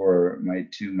those were my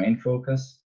two main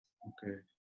focus. Okay.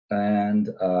 And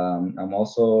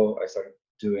I started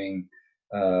doing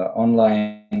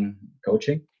online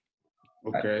coaching.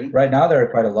 Okay. Right now, there are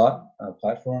quite a lot of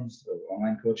platforms of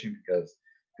online coaching because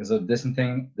of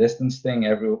distance thing.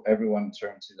 Everyone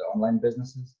turned to the online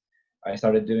businesses. I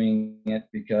started doing it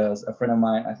because a friend of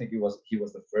mine, I think he was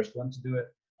the first one to do it.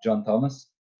 John Thomas.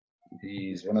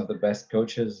 He's one of the best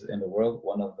coaches in the world,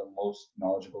 one of the most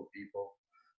knowledgeable people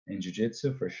in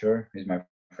jiu-jitsu for sure. He's my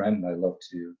friend. I love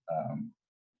to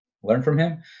learn from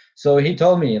him. So he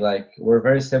told me like we're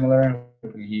very similar.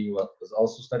 He was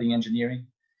also studying engineering,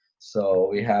 so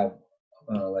we have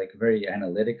like very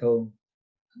analytical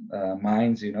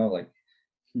minds. You know, like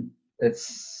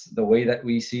it's the way that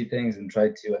we see things and try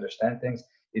to understand things.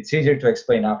 it's easier to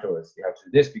explain afterwards. You have to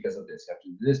do this because of this. You have to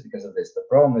do this because of this. The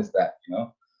problem is that, you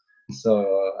know. So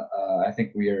I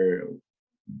think we're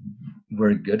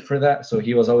good for that. So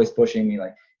he was always pushing me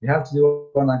like, you have to do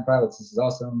online privates. This is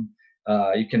awesome.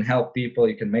 You can help people.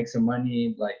 You can make some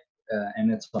money. Like,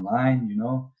 and it's online. You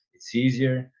know, it's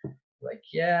easier. Like,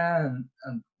 yeah,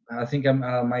 and I think I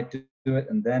might do it.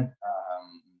 And then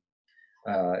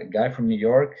a guy from New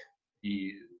York,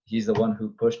 he's the one who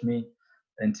pushed me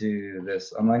into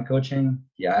this online coaching.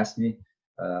 He asked me,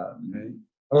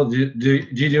 "Oh, do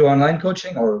you do online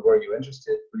coaching, or were you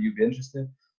interested? Would you be interested?"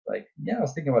 Like, yeah, I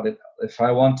was thinking about it. If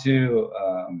I want to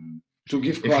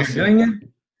give if classes. you're doing it,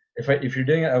 if you're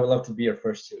doing it, I would love to be your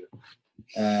first student.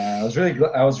 I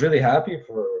was really happy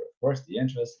for, of course, the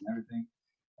interest and everything.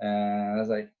 I was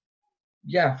like,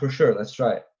 yeah, for sure, let's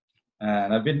try it.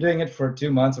 And I've been doing it for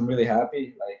 2 months. I'm really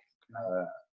happy. Like,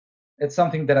 it's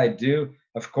something that I do.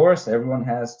 Of course, everyone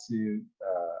has to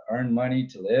earn money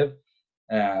to live.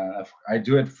 I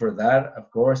do it for that,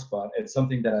 of course, but it's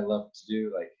something that I love to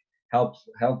do. Like, help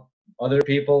other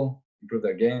people improve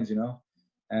their games, you know.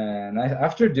 And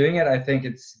after doing it, I think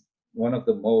it's one of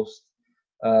the most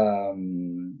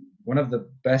one of the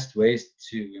best ways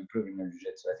to improving your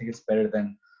jiu-jitsu. I think it's better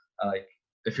than like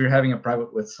if you're having a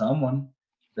private with someone.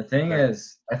 The thing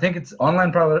is, I think it's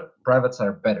online privates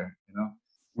are better, you know.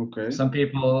 Okay. Some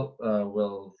people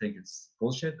will think it's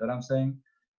bullshit that I'm saying,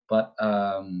 but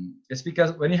it's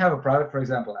because when you have a private, for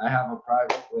example, I have a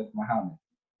private with Mohammed,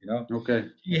 you know. Okay.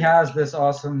 He has this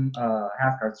awesome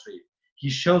half guard sweep. He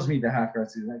shows me the half guard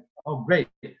sweep. Like, oh great,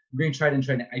 I'm going to try it in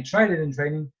training. I tried it in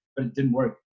training, but it didn't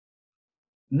work.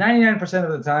 99%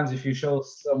 of the times, if you show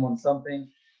someone something,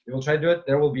 they will try to do it,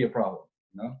 there will be a problem,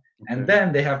 you know. Okay. And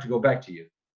then they have to go back to you.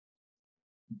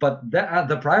 But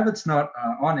the private's not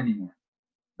on anymore.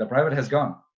 The private has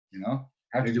gone, you know.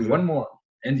 I have to do one more.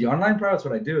 And the online privates,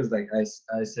 what I do is like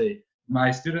I say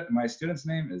my student's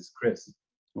name is Chris.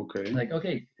 Okay. Like,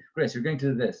 okay, Chris, you're going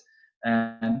to do this,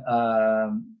 and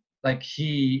like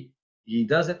he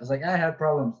does it. I was like, I had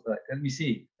problems. Like, let me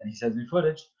see. And he sends me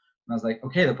footage, and I was like,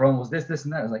 okay, the problem was this, this,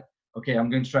 and that. I was like, okay, I'm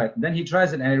going to try it. And then he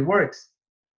tries it, and it works.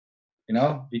 You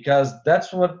know, because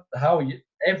that's how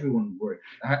everyone works,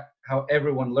 how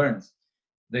everyone learns.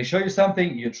 They show you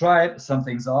something, you try it,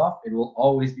 something's off, it will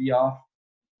always be off.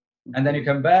 And then you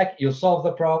come back, you solve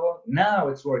the problem. Now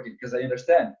it's working because I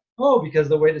understand. Oh, because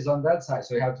the weight is on that side,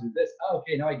 so you have to do this. Oh,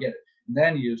 okay, now I get it. And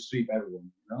then you sweep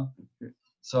everyone, you know?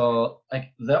 So,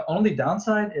 like, the only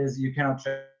downside is you cannot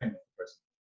train with the person.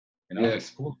 You know, it's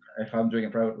cool. If I'm doing a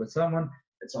private with someone,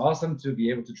 it's awesome to be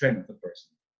able to train with the person.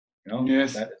 You know?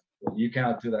 Yes. You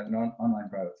cannot do that in online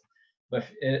privates. But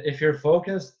if you're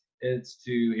focused, it's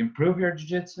to improve your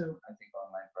jiu-jitsu. I think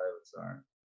online privates are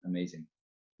amazing.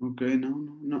 Okay,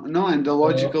 no, and the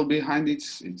logical behind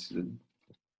it's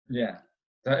yeah.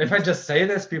 So if I just say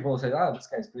this, people will say, "Oh, this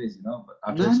guy's crazy," you know. But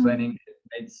after explaining,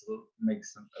 it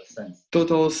makes some sense.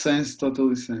 Totally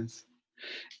sense.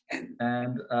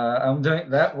 And I'm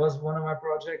doing that was one of my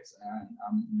projects,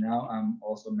 and I'm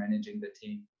also managing the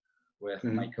team with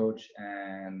my coach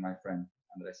and my friend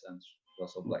André Santos,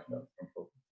 also black belt from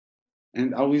Focus.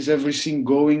 And how is everything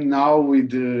going now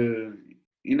with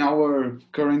in our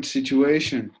current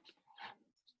situation?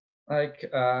 Like,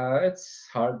 it's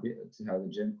hard to have the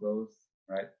gym closed,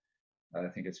 right? I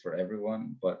think it's for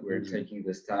everyone, but we're taking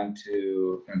this time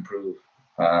to improve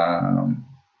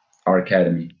our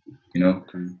academy. You know,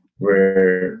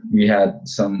 where we had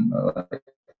some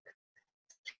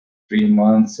 3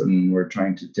 months, and we're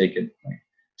trying to take it like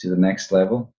to the next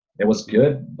level. It was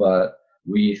good, but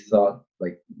we thought,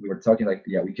 like, we were talking like,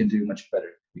 yeah, we can do much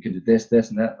better. We can do this,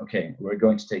 and that. Okay, we're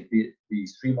going to take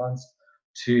these 3 months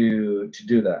to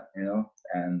do that, you know.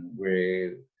 And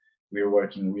we're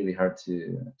working really hard to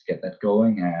get that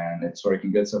going, and it's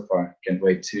working good so far. Can't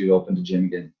wait to open the gym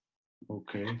again.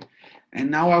 Okay. And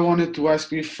now I wanted to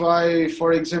ask, if I,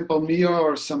 for example, me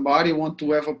or somebody want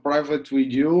to have a private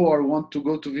with you or want to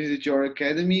go to visit your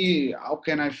academy, how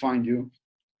can I find you?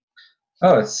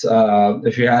 Oh, it's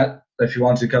if you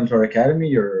want to come to our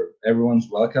academy, everyone's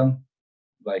welcome.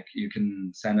 Like, you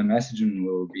can send a message and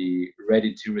we'll be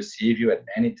ready to receive you at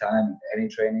any time, any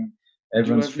training.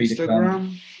 Everyone's free Instagram? to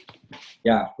come.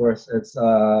 Yeah, of course. It's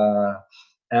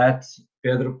at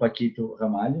Pedro Paquito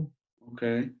Ramalho.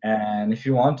 Okay. And if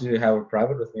you want to have a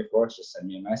private with me, of course, just send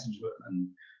me a message, and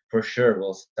for sure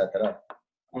we'll set that up,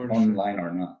 online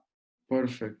or not.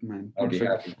 Perfect, man. I'll be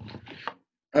happy.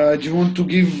 Do you want to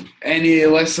give any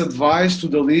less advice to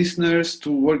the listeners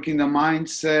to work in the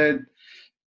mindset?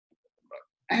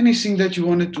 Anything that you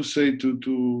wanted to say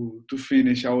to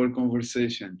finish our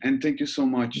conversation? And thank you so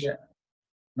much. Yeah.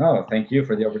 No, thank you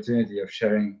for the opportunity of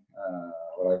sharing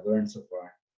what I've learned so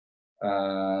far.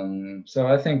 So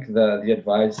I think the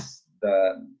advice,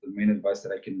 the main advice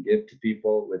that I can give to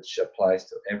people, which applies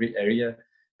to every area,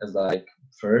 is like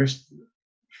first,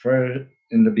 for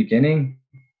in the beginning,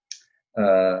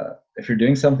 if you're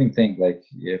doing something, think like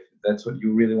if that's what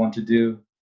you really want to do.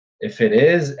 If it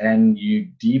is and you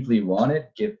deeply want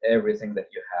it, give everything that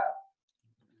you have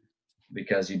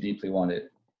because you deeply want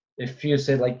it. If you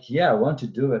say like, yeah, I want to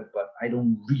do it, but I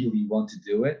don't really want to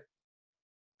do it,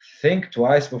 think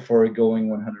twice before going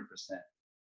 100%,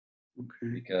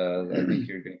 Okay. because I think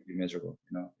you're going to be miserable.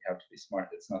 You have to be smart.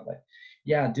 It's not like,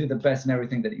 yeah, do the best in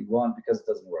everything that you want, because it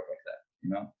doesn't work like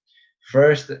that.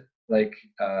 First, like,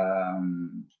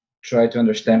 try to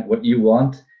understand what you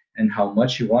want and how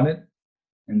much you want it,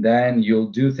 and then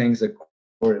you'll do things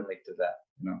accordingly to that.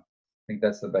 I think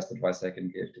that's the best advice I can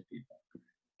give to people.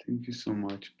 Thank you so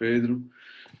much, Pedro.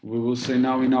 We will say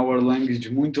now in our language,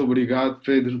 muito obrigado,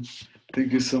 Pedro.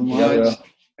 Thank you so much.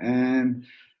 And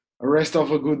a rest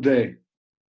of a good day.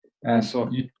 And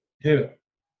you too.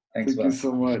 Thanks, Thank you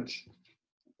so much.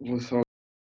 Vou só